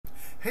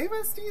Hey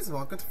besties,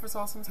 welcome to First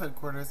Awesome's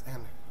headquarters,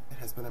 and it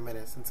has been a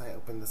minute since I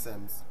opened The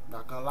Sims,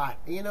 not gonna lie.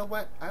 And you know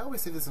what, I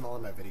always say this in all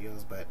of my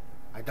videos, but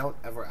I don't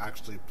ever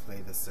actually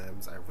play The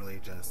Sims. I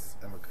really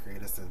just am a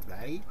creative Sims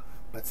baddie.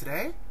 But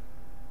today,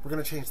 we're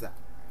gonna change that.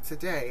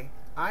 Today,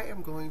 I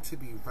am going to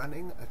be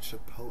running a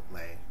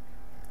Chipotle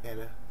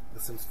in The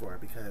Sims 4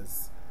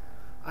 because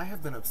I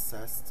have been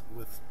obsessed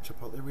with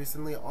Chipotle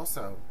recently.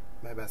 Also,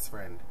 my best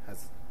friend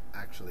has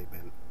actually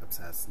been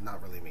obsessed,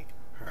 not really me,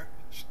 her.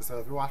 So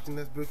if you're watching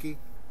this, Buki,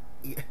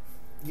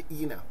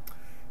 you know.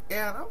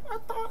 And I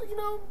thought,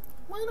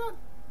 why not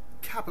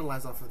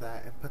capitalize off of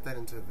that and put that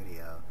into a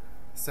video.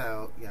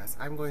 So, yes,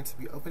 I'm going to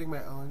be opening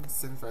my own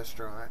Sims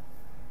restaurant,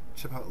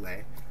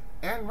 Chipotle,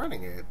 and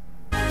running it.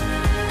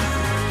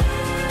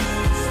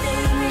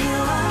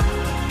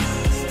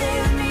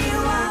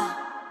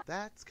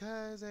 That's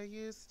 'cause I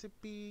used to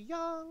be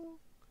young.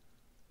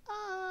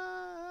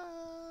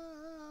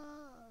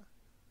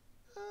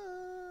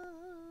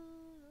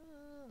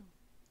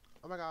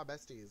 Oh my god,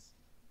 besties.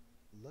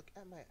 Look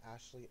at my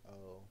Ashley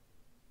O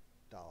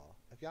doll.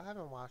 If y'all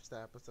haven't watched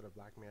the episode of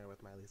Black Mirror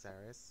with Miley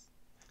Cyrus,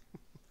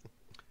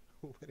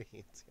 what are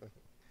you doing?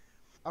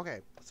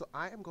 Okay, so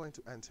I am going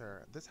to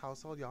enter this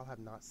household y'all have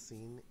not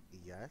seen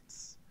yet.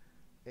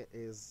 It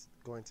is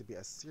going to be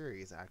a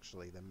series,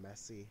 actually, the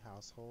Messy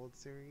Household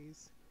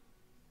series.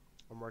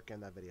 I'm working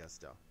on that video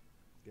still.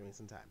 Give me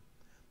some time.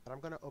 But I'm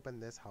going to open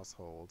this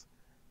household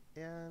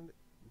and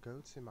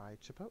go to my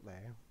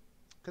Chipotle.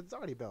 Because it's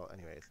already built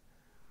anyways.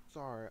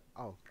 Sorry.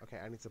 Oh, okay,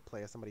 I need to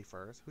play as somebody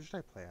first. Who should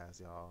I play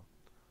as, y'all?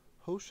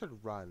 Who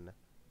should run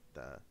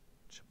the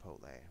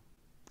Chipotle?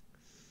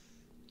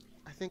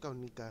 I think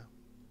Onika.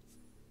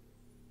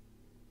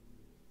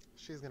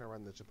 She's going to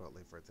run the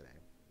Chipotle for today.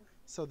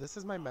 So this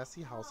is my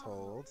messy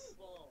household.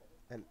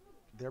 And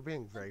they're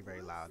being very,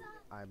 very loud.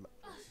 I'm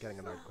getting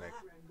annoyed quick.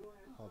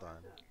 Hold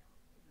on.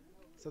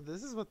 So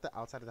this is what the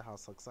outside of the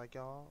house looks like,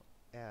 y'all.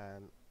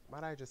 And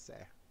might I just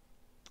say,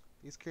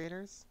 these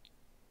creators,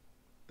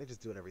 they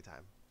just do it every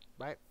time,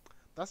 right?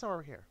 That's not why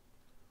we're here.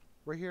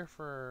 We're here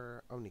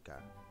for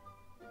Onika.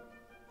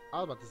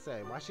 I was about to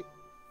say, why is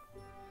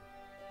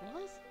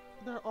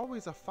there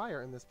always a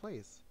fire in this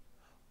place?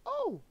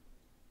 Oh!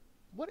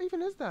 What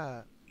even is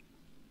that?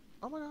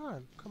 Oh my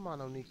god. Come on,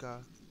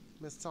 Onika.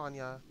 Miss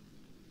Tanya.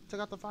 Take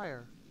out the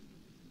fire.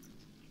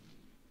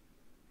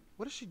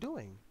 What is she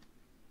doing?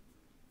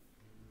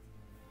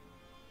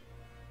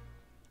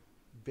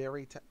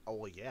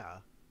 Oh yeah.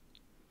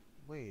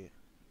 Wait.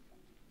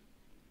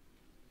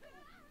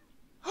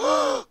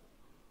 Oh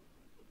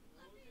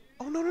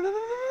no no no no no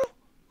no!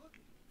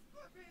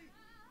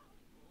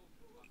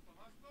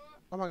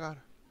 Oh my god.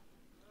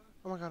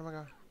 Oh my god, oh my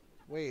god.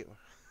 Wait.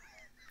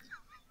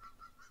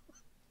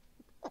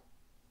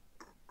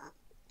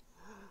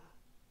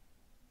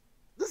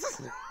 This is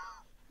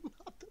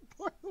not the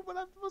point of what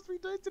I'm supposed to be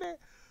doing today.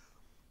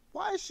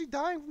 Why is she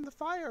dying from the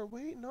fire?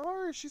 Wait,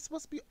 no, she's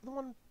supposed to be the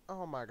one.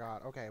 Oh my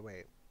god. Okay,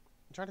 wait.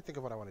 I'm trying to think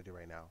of what I want to do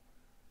right now.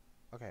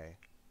 Okay.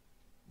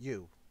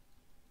 You.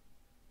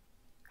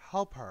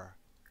 Help her.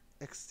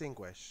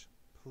 Extinguish.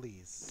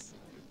 Please.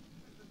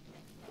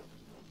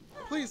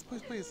 Please,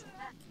 please, please.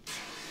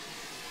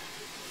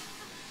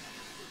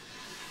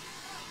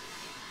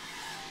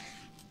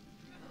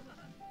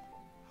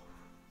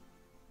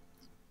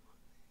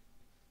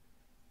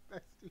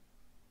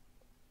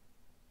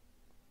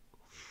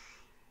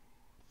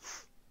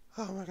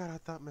 Oh my god, I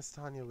thought Miss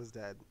Tanya was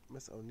dead.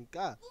 Miss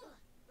Onika.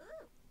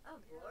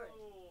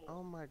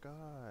 Oh my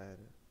god.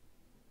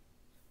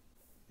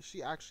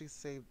 She actually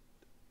saved...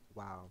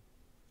 Wow.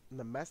 And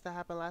the mess that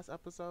happened last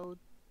episode?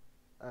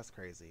 That's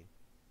crazy.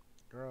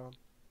 Girl,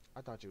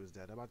 I thought you was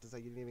dead. I'm about to say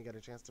you didn't even get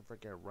a chance to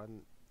freaking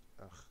run...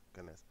 Ugh,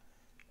 goodness.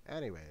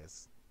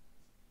 Anyways.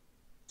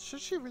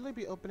 Should she really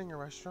be opening a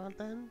restaurant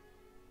then?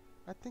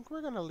 I think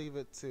we're gonna leave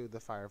it to the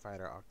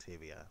firefighter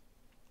Octavia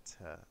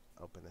to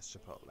open this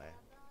Chipotle.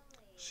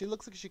 She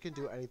looks like she can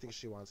do anything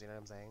she wants, you know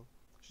what I'm saying?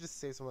 She just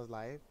saves someone's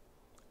life.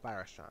 Buy a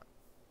restaurant.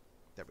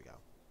 There we go.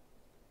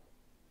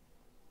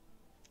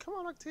 Come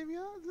on,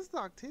 Octavia. This is the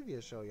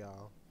Octavia show,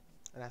 y'all.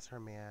 And that's her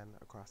man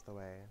across the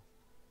way,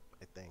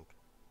 I think.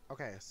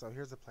 Okay, so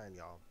here's the plan,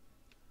 y'all.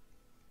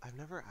 I've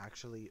never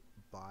actually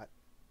bought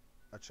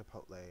a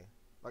Chipotle.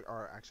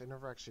 Or actually, I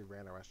never actually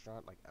ran a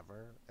restaurant,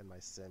 ever in my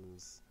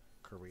Sims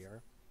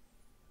career.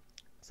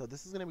 So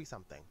this is going to be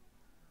something.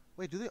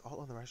 Wait, do they all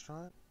own the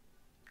restaurant?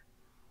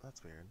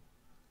 That's weird.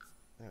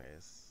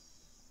 Anyways.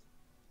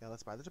 Yeah,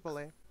 let's buy the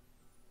Chipotle.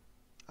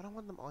 I don't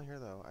want them all here,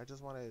 though. I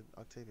just wanted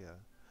Octavia.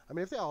 I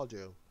mean, if they all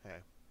do,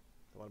 hey.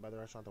 They want to buy the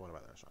restaurant, they want to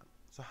buy the restaurant.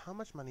 So how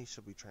much money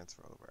should we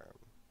transfer over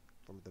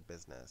from the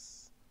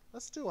business?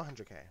 Let's do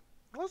 100K.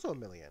 Also $1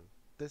 million.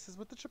 This is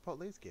what the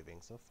Chipotle is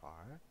giving so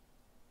far.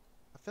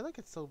 I feel like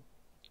it's so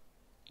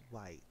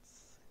light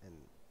and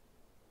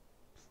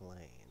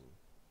plain.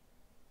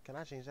 Can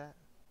I change that?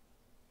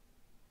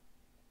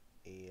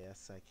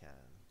 Yes, I can.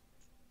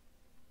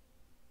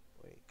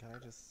 Wait, can I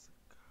just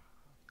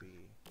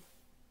copy?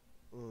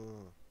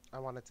 I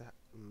wanted to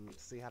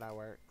see how that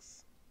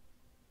works.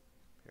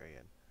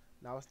 Period.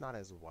 Now it's not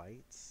as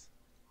white.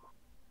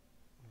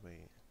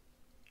 Wait.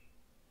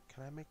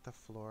 Can I make the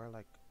floor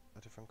like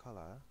a different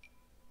color?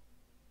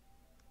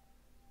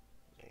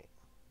 Wait.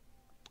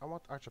 I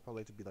want our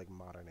Chipotle to be like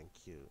modern and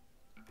cute.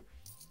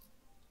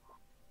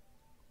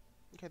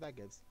 Okay, that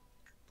gives.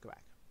 Go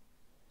back.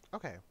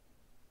 Okay.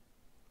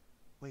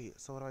 Wait,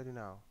 so what do I do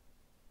now?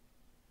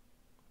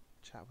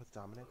 Chat with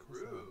Dominic?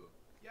 Who's that?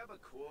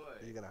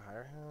 Are you gonna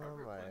hire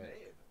him?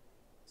 Like...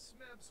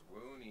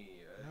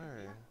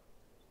 Alright.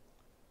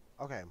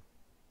 Okay.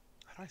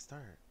 How do I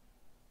start?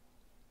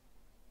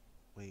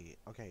 Wait,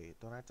 okay.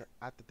 Don't I have to...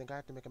 I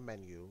have to make a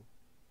menu.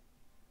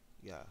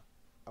 Yeah.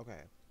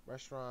 Okay.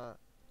 Restaurant.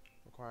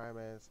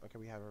 Requirements. Okay,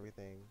 we have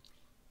everything.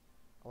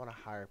 I want to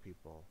hire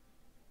people.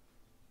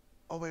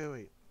 Oh, wait, wait,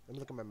 wait. Let me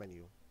look at my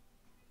menu. Do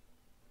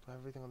I have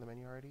everything on the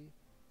menu already?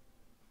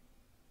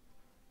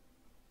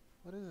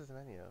 What is this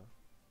menu?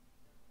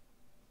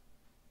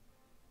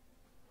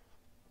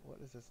 What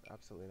is this?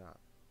 Absolutely not.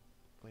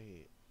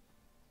 Wait.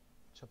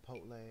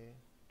 Chipotle.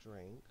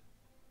 Drink.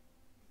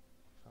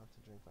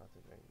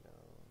 Fountain drink, no.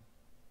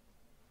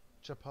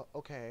 Chipotle.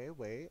 Okay,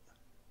 wait.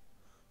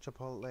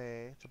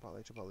 Chipotle.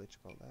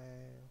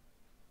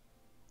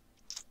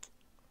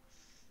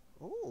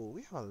 Oh,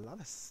 we have a lot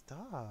of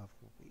stuff.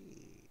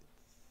 Wait.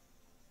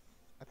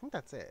 I think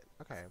that's it.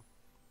 Okay.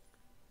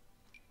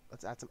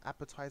 Let's add some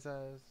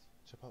appetizers.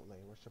 Chipotle.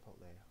 Where's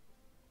Chipotle?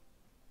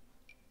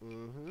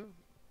 Mm-hmm.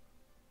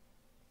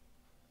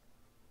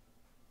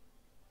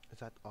 Is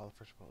that all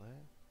for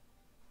Chipotle?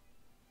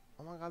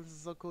 Oh my god, this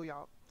is so cool,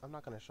 y'all. I'm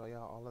not gonna show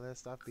y'all all of this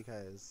stuff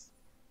because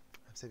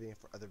I'm saving it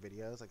for other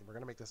videos. Like, we're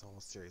gonna make this a whole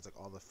series, like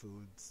all the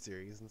food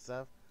series and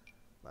stuff.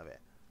 Love it.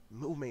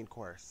 Ooh, main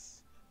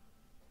course.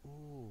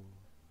 Ooh.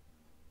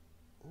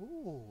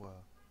 Ooh.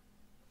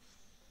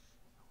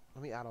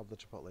 Let me add all the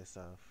Chipotle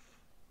stuff.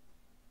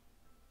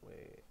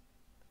 Wait.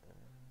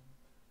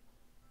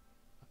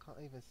 I can't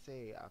even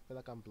see. I feel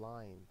like I'm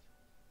blind.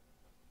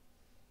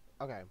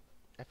 Okay.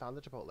 I found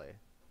the Chipotle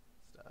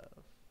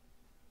stuff.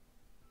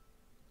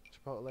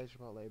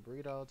 Chipotle,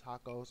 burrito,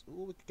 tacos.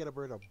 Ooh, we could get a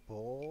burrito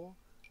bowl.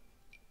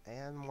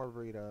 And more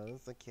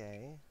burritos.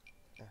 Okay.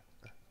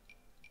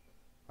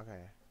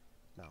 Okay.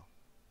 No.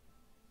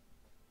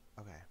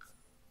 Okay.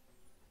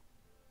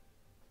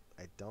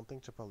 I don't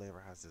think Chipotle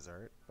ever has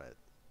dessert, but...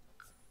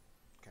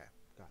 Okay,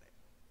 got it.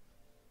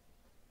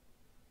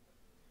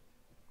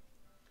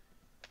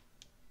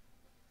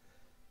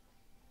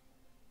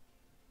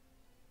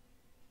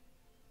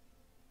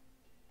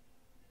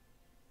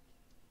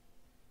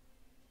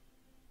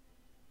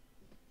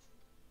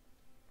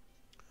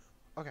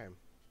 Okay.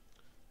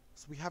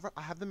 So we have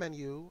I have the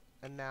menu,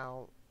 and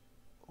now...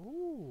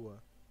 Ooh.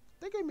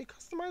 They gave me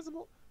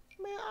customizable...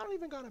 Man, I don't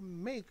even gotta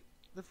make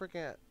the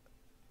freaking...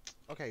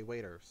 Okay,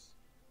 waiters.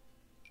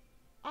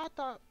 I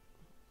thought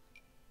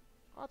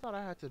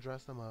I had to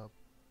dress them up.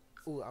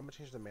 Ooh, I'm gonna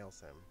change the male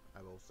sim,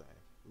 I will say.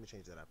 Let me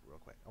change that up real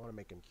quick. I want to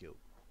make him cute.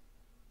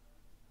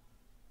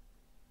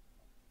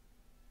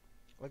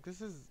 Like,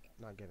 this is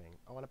not giving.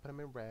 I want to put him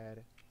in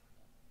red.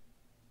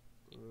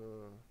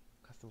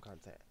 Custom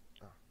content.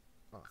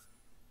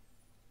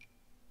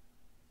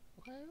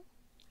 Okay.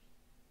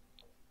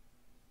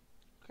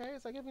 Okay,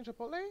 is that giving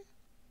Chipotle?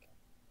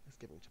 It's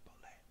giving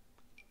Chipotle.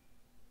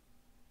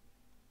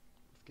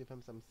 Let's give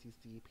him some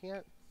CC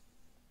pants.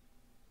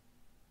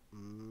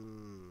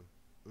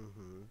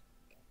 Mm-hmm.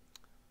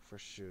 For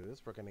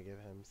shoes, we're gonna give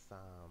him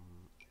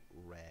some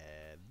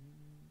red.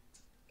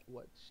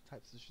 What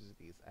types of shoes are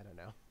these? I don't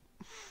know.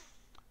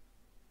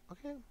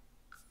 Okay.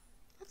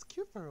 That's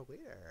cute for a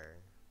waiter.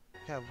 We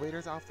have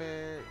waiter's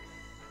outfits.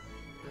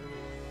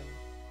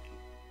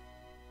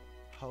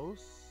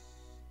 Hosts.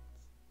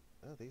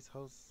 Oh, these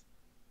hosts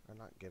are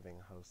not giving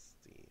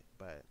hosty,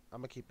 but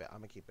I'm gonna keep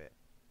it.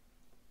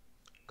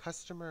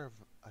 Customer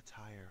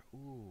attire.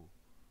 Ooh.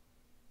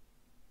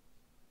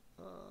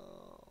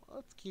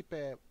 Let's keep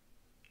it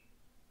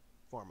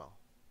formal.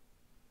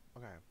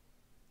 Okay.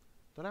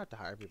 Don't have to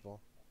hire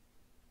people.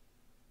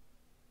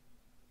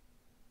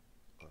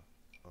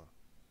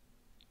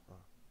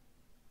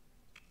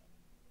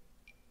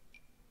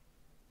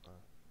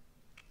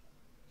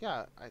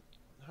 Yeah,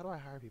 how do I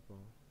hire people?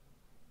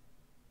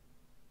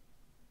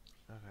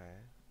 Okay.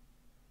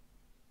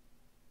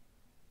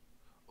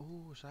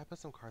 Ooh, should I put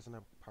some cars in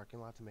the parking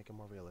lot to make it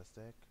more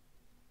realistic?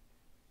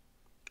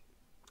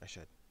 I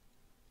should.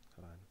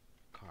 Hold on.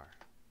 Car.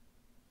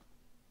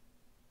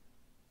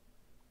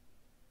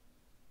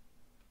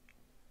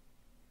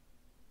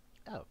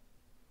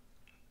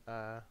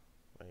 Oh.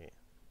 Wait.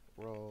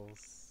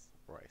 Rolls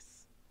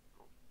Royce.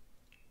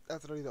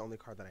 That's literally the only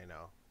car that I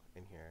know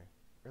in here.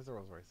 Where's the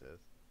Rolls Royces?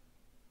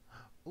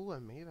 Ooh, a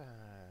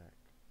Maybach.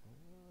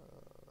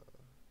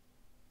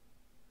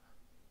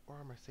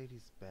 Or a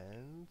Mercedes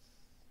Benz.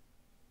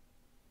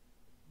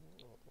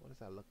 What does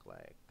that look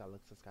like? That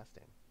looks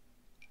disgusting.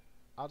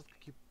 I'm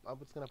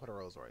just gonna put a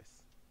Rolls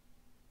Royce.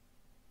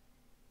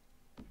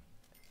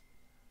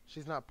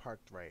 She's not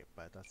parked right,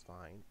 but that's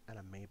fine. And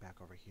a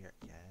Maybach over here.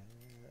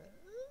 Yeah.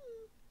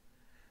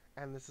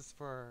 And this is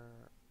for...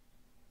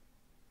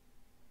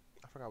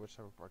 I forgot which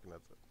type of parking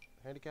that's it.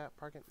 Handicap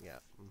parking? Yeah.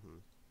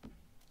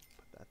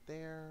 Put that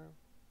there.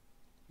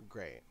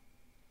 Great.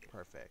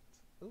 Perfect.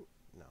 Ooh,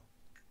 no.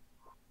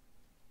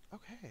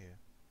 Okay.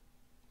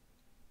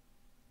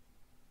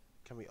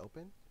 Can we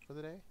open for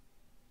the day?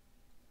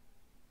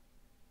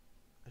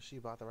 She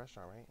bought the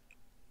restaurant, right?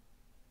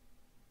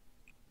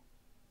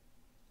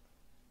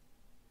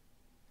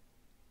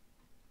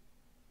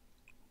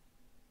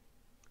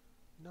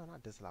 No,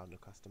 not disallow new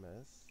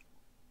customers.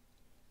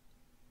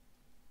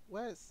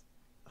 Where's...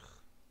 Ugh.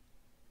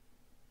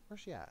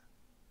 Where's she at?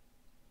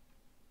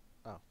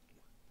 Oh.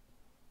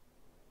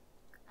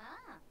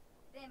 Ah,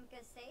 them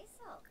can say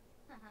so.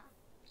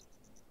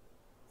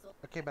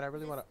 Okay, but I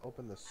really want to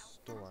open the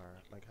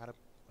store. Like, how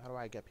do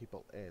I get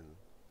people in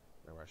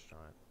the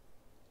restaurant?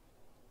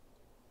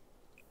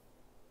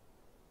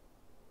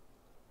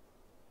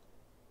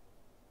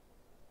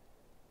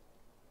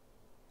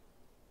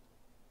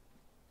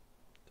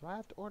 Do I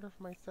have to order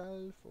for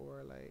myself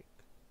or like?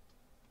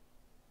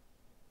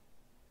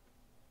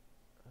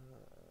 Uh,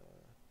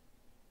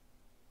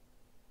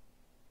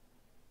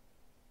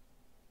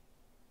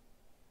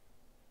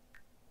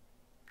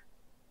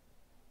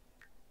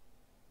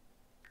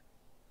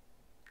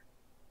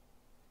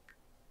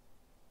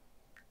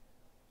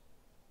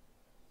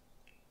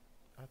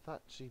 I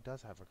thought she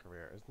does have a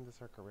career. Isn't this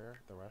her career?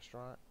 The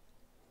restaurant?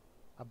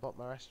 I bought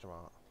my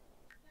restaurant.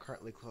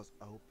 Currently closed.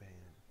 Open.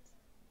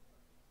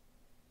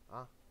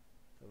 Ah,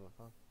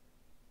 phone.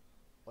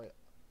 Wait.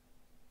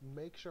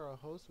 Make sure a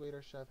host,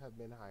 waiter, chef have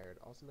been hired.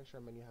 Also make sure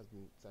a menu has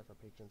been set for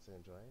patrons to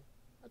enjoy.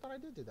 I thought I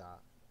did do that.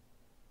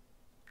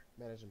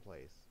 Manage in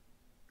place.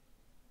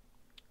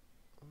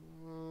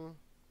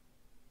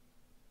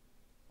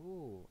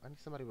 Ooh, I need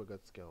somebody with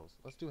good skills.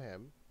 Let's do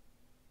him.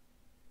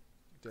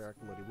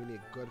 Derek Moody. We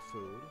need good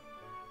food.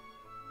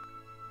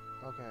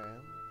 Okay.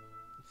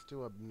 Let's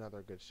do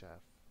another good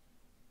chef.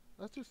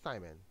 Let's do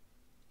Simon.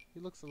 He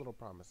looks a little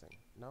promising.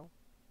 No?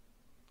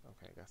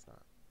 Okay, guess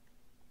not.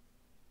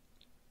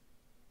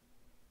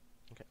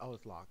 Okay. Oh,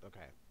 it's locked.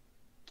 Okay.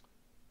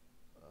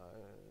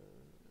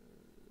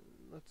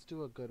 Let's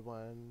do a good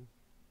one.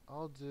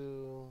 I'll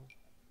do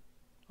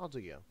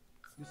you.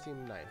 You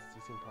seem nice.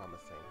 You seem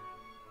promising.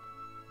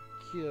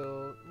 Cute.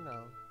 You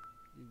know,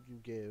 you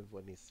give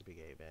what needs to be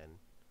given.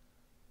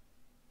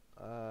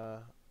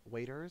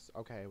 Waiters.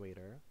 Okay,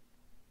 waiter.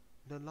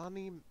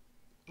 Nalani.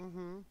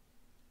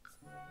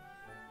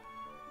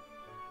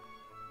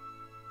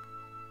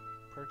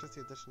 Purchase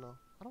the additional.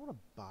 I don't want to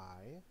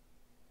buy.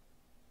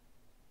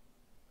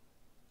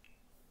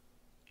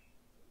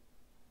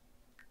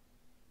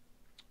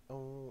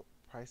 Oh,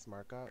 price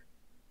markup.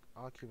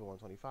 I'll keep it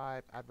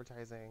 125.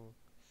 Advertising.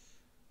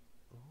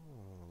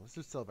 Oh, let's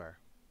do silver.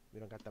 We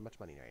don't got that much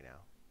money right now.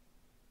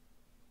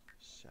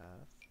 Chef.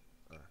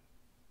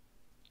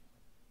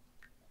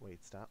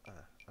 Wait, stop.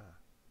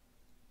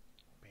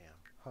 Bam.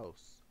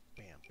 Host.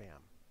 Bam, bam.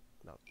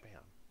 No,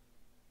 bam.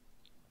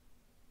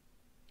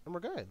 And we're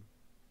good.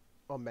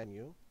 Oh,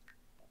 menu.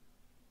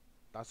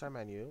 That's our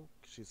menu.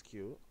 She's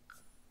cute.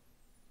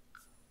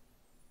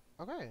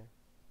 Okay.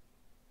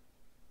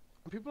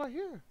 And people are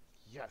here.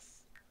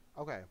 Yes.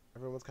 Okay.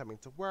 Everyone's coming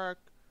to work.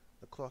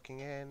 The clocking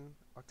in.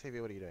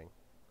 Octavia, what are you doing?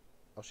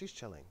 Oh, she's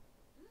chilling.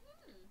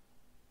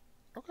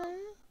 Okay.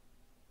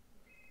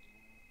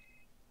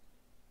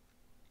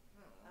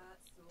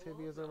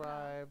 Octavia's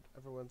arrived.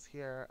 Everyone's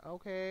here.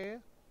 Okay.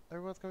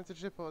 Everyone's coming to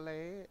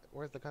Chipotle.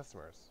 Where's the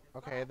customers?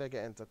 Okay, they're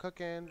getting to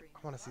cooking. I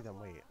want to see them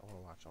wait. I want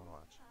to watch. I want to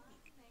watch.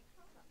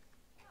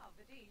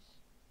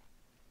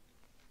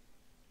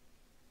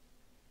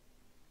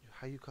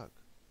 How you cook?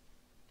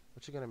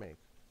 What you gonna make?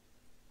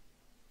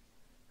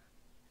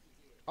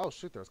 Oh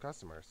shoot, there's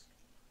customers.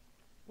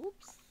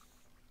 Oops.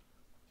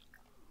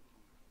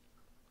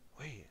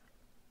 Wait.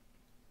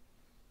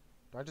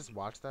 Do I just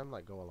watch them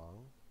like go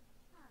along?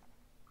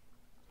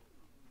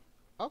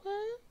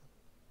 Okay.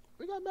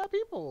 We got mad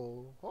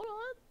people. Hold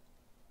on.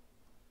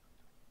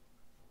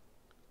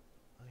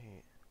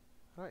 Wait.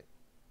 Alright.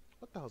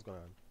 What the hell's going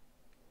on?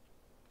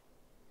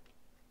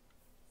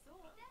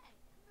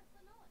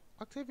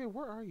 Octavia,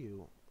 where are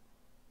you?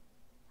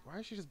 Why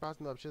is she just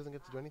bouncing up? She doesn't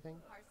get to do anything?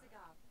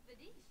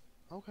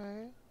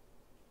 Okay.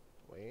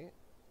 Wait.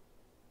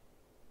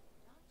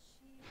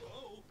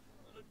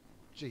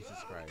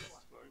 Jesus Christ.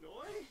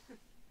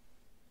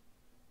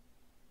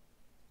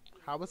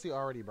 How was he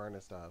already burning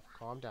stuff?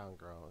 Calm down,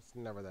 girl. It's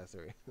never that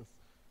serious.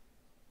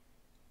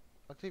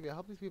 Octavia,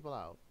 help these people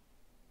out.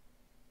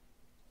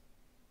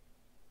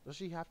 Does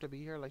she have to be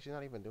here? Like, she's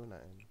not even doing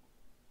nothing.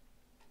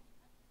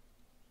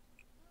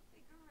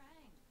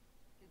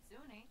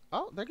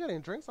 Oh, they're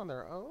getting drinks on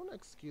their own?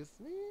 Excuse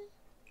me?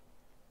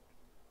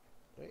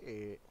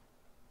 Wait.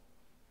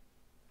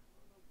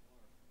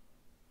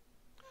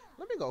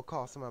 Let me go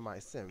call some of my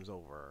Sims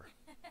over.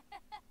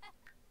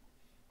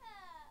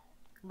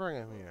 Bring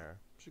him here.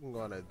 She can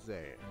go on a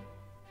date.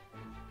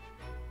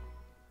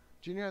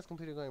 Junior has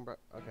completed going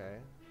okay.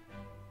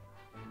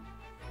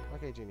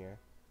 Okay, Junior.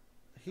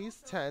 He's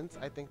tense,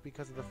 I think,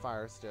 because of the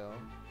fire still.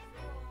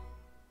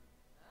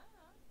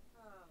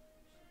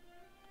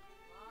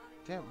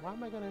 Damn, why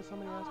am I getting so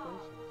many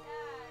aspirations?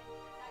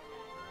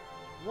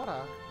 What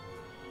a...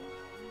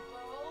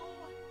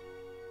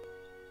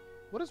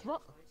 What is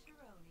wrong?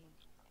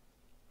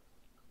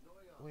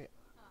 Wait,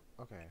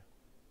 okay.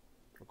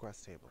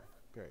 Request table,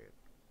 period.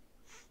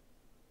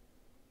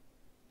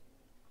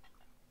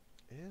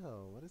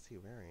 Ew, what is he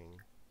wearing?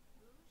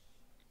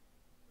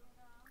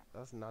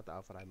 That's not the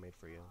outfit I made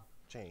for you.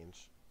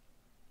 Change.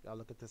 Y'all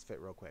look at this fit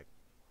real quick.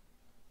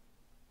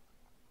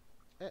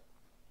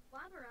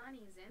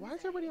 Why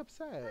is everybody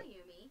upset?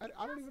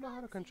 I don't even know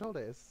how to control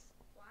this.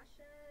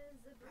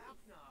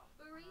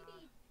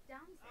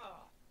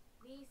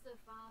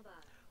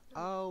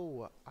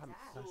 Oh,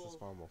 that's his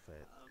formal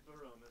fit.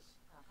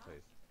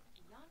 Please.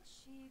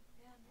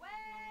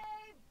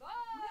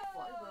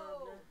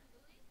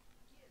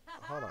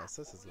 Hold on,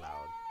 sis is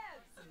loud.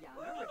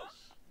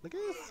 Look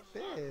at his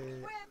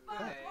fit.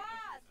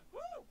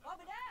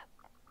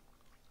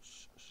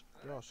 Shh, shh.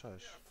 Girl,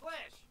 shush.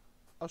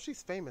 Oh,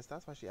 she's famous.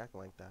 That's why she acting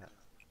like that.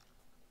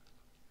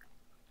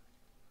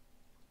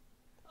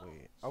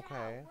 Wait.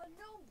 Okay.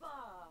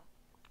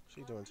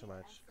 She doing too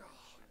much.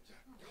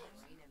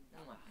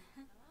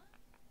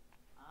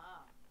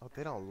 Oh,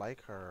 they don't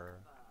like her.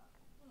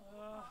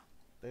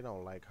 They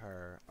don't like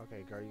her.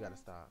 Okay, girl, you gotta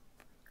stop.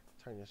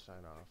 Turn your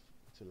shine off.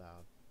 Too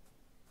loud.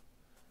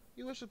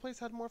 You wish the place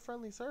had more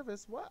friendly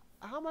service? What?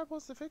 How am I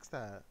supposed to fix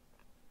that?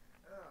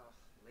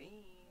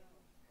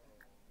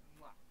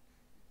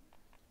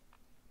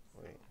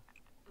 Wait.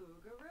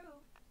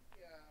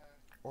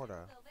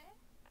 Order.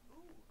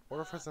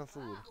 Order for some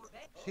food.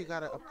 He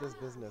gotta up this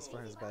business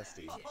for his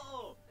bestie.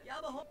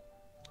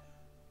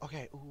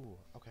 Okay, ooh,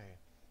 okay.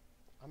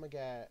 I'm gonna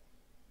get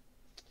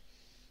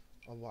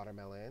a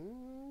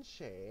watermelon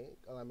shake,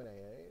 a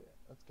lemonade.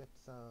 Let's get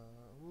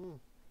some.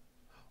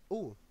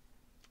 Ooh,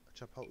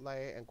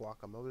 chipotle and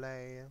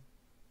guacamole.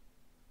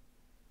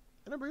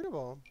 And a burrito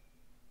bowl.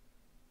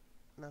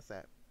 And that's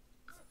it.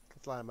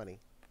 That's a lot of money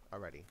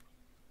already.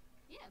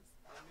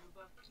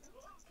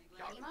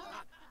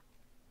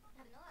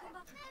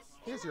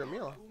 Here's your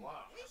meal.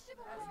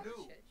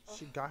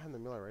 She got him the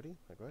meal already?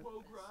 Like what?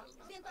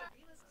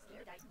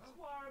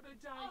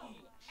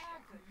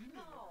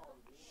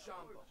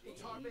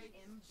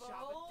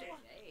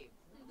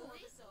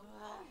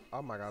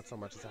 Oh my god, so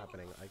much is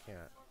happening. I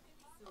can't.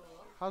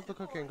 How's the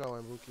cooking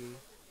going, Buki?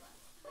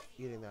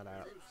 Eating that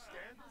out.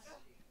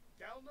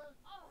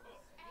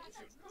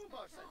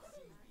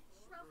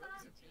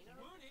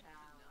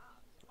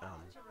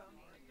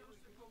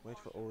 Wait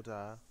for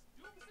order.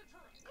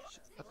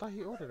 I thought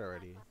he ordered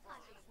already.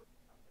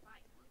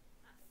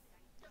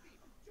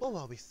 Well,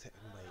 while we sit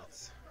and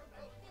wait.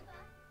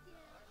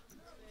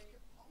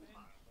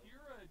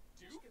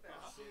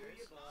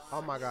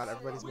 Oh my god,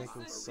 everybody's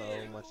making so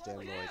much damn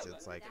noise.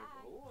 It's like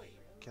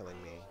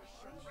killing me.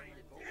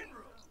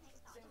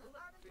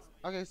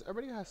 Okay, so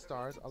everybody has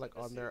stars like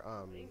on their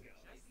on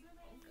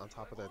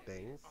top of their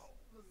things.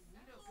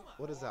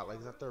 What is that? Like,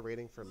 is that their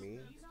rating for me?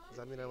 Does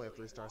that mean I only have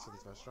 3 stars for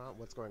this restaurant?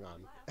 What's going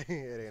on? It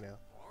ain't know.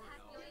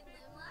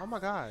 Oh my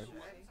god.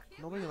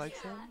 Nobody likes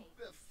him?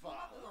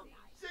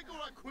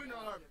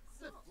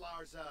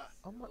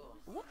 Oh my,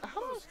 what?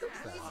 How do I fix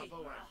that?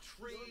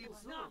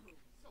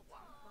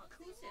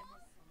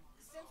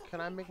 Can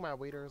I make my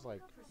waiters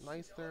like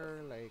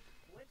nicer, like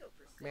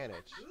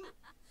manage?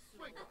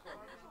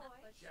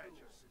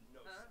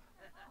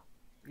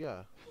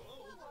 Yeah.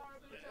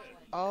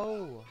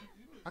 Oh,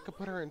 I could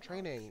put her in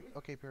training.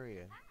 Okay,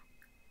 period.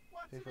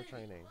 Pay for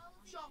training.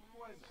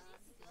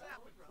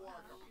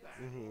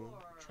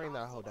 Train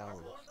that hoe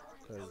down,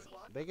 cause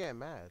they get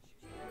mad.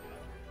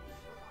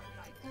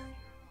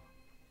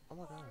 Oh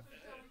my god.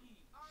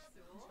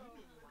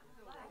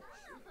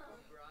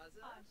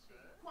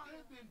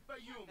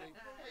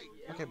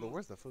 Okay, but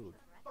where's the food?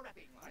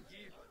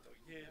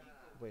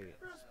 Wait.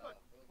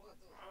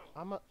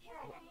 Oh my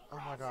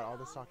god, all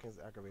this talking is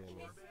aggravating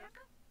me.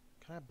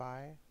 Can I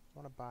buy? I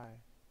wanna buy.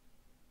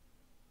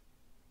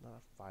 Not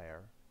a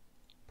fire.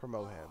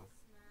 Promote him.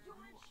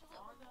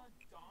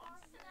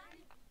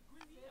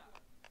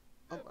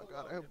 Oh my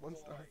god, I have 1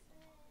 star.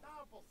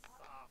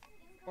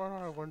 Why do I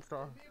have 1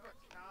 star?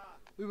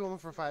 We've been on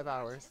for 5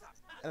 hours,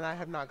 and I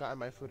have not gotten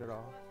my food at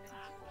all.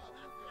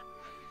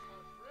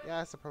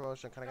 Yeah, it's a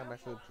promotion. Can I get my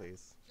food,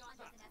 please?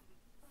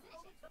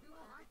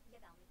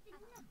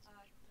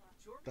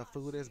 The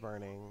food is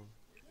burning.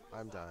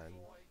 I'm done.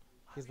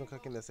 He's been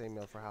cooking the same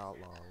meal for how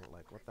long?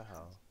 Like, what the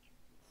hell?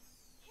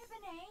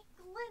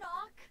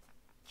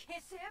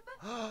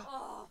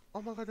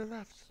 Oh my god, they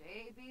left.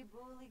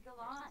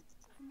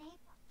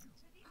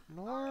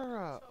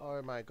 Nora!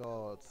 Oh my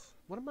god.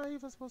 What am I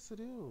even supposed to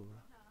do?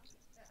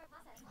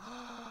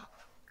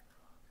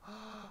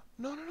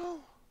 No, no, no!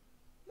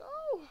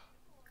 No!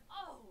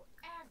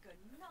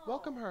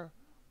 Welcome her.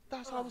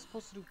 That's what I was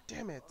supposed to do.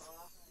 Damn it.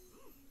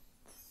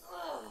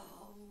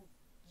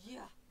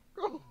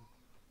 Oh,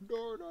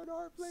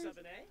 no, please.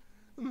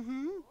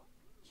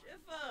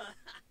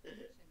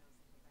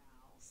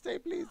 Stay,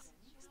 please.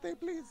 Stay,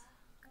 please.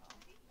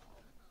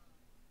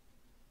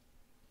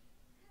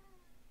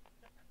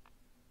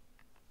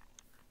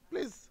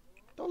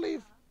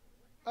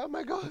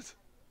 my god!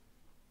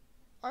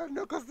 I have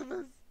no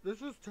customers!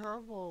 This is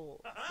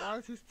terrible. Why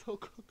is he still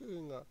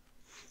cooking?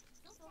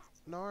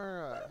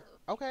 Nora.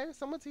 Okay,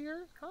 someone's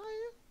here.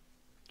 Hi.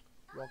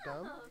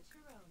 Welcome.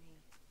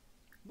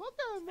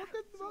 Welcome.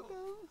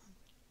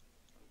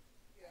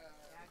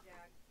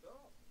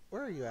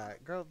 Where are you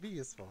at? Girl, be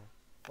useful.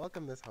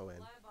 Welcome this hoe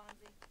in.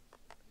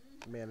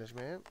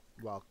 Management.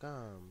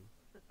 Welcome.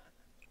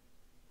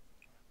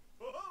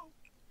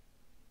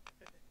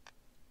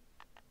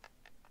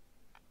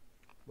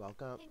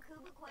 Welcome.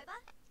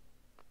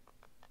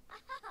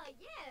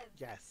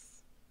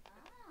 Yes.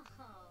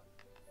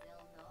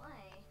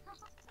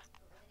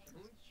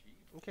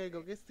 Okay,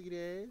 go get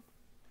seated.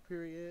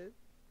 Period.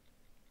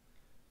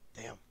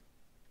 Damn.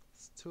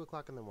 It's 2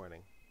 o'clock in the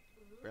morning.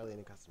 Barely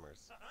any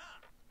customers.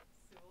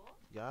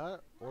 Yeah,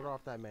 order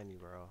off that menu,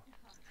 girl.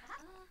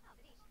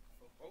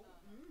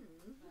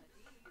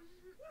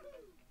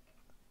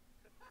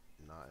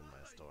 Not in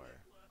my store.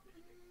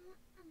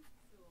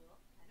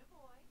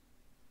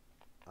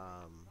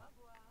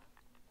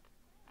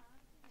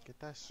 Get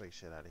that straight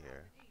shit out of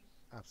here.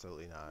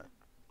 Absolutely not.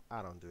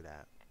 I don't do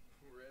that.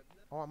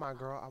 I want my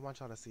girl. I want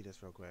y'all to see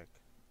this real quick.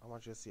 I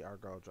want you to see our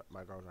girl,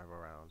 my girl, drive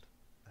around.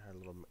 Her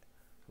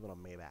little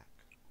Maybach.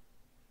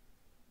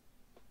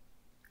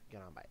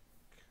 Get on bike.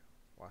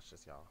 Watch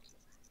this, y'all.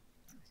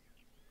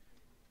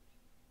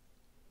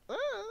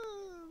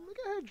 Look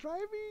at her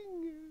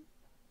driving.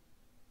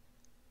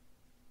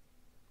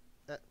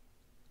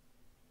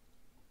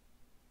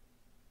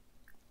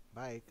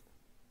 Bike.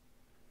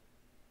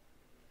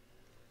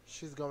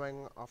 She's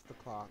going off the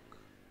clock.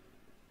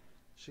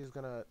 She's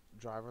gonna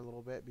drive a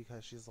little bit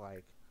because she's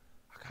like,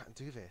 I can't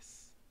do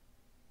this.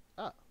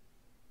 Oh.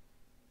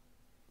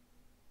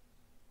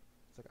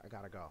 It's like, I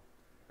gotta go.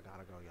 Y'all.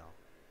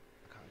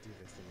 I can't do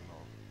this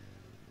anymore.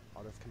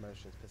 All this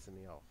commotion is pissing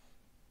me off.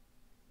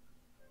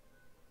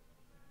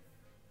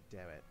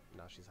 Damn it.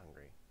 Now she's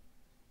hungry.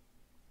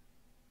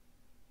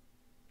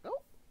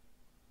 Oh!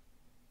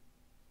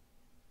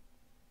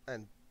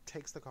 And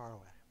takes the car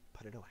away.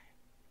 Put it away.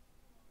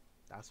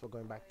 That's what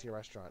going back to your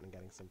restaurant and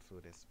getting some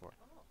food is for.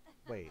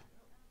 Wait.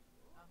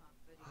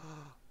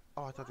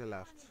 Oh, I thought they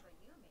left.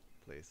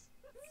 Please.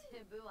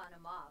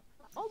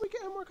 Oh, we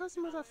getting more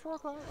customers at 4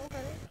 o'clock.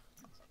 Okay.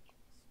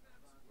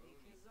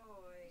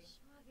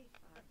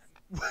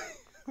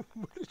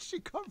 Where did she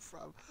come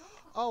from?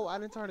 Oh, I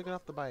didn't tell her to get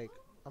off the bike.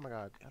 Oh my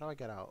god. How do I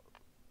get out?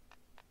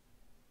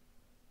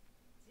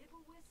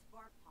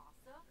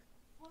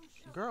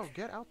 Girl,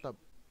 get out the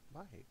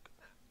bike.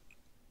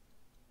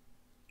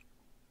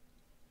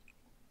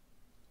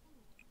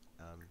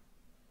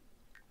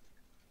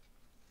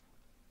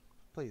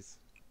 Please,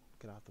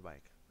 get off the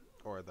bike.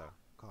 Or the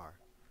car.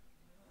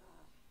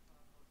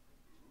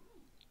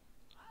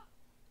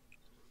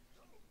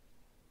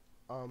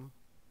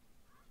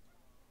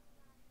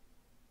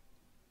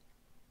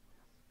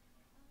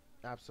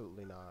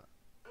 Absolutely not.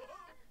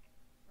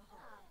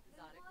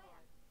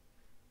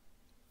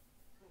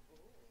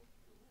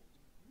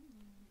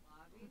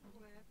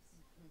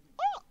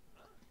 Oh!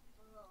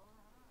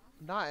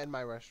 Not in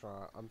my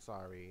restaurant. I'm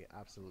sorry.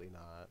 Absolutely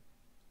not.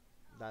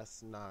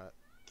 That's not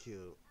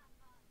cute.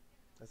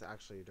 That's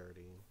actually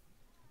dirty.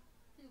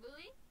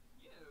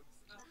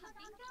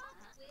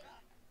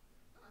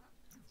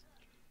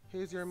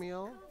 Here's your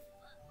meal.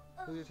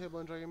 Here's your table.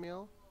 Enjoy your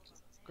meal.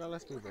 Girl,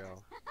 let's be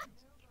real.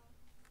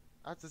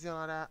 After seeing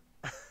all that,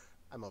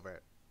 I'm over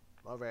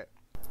it.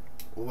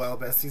 Well,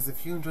 besties,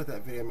 if you enjoyed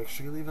that video, make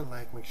sure you leave a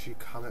like, make sure you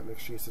comment, make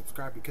sure you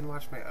subscribe. You can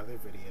watch my other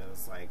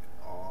videos, like,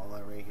 all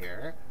over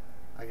here.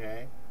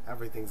 Okay?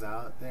 Everything's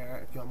out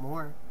there. If you want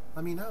more,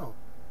 let me know.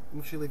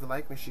 Make sure you leave a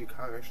like, make sure you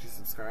comment, make sure you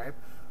subscribe.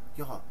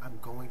 Y'all, I'm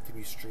going to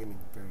be streaming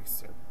very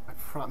soon. I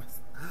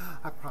promise.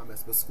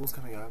 But school's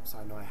coming up, so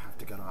I know I have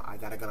to get on. I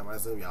gotta get on my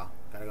Zoom, y'all.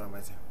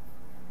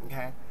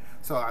 Okay?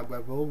 So I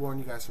will warn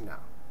you guys from now.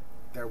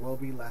 There will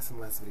be less and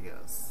less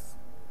videos.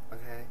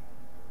 Okay?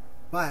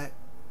 But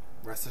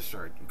rest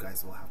assured, you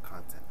guys will have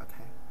content.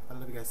 Okay? I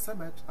love you guys so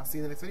much. I'll see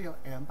you in the next video,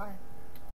 and bye.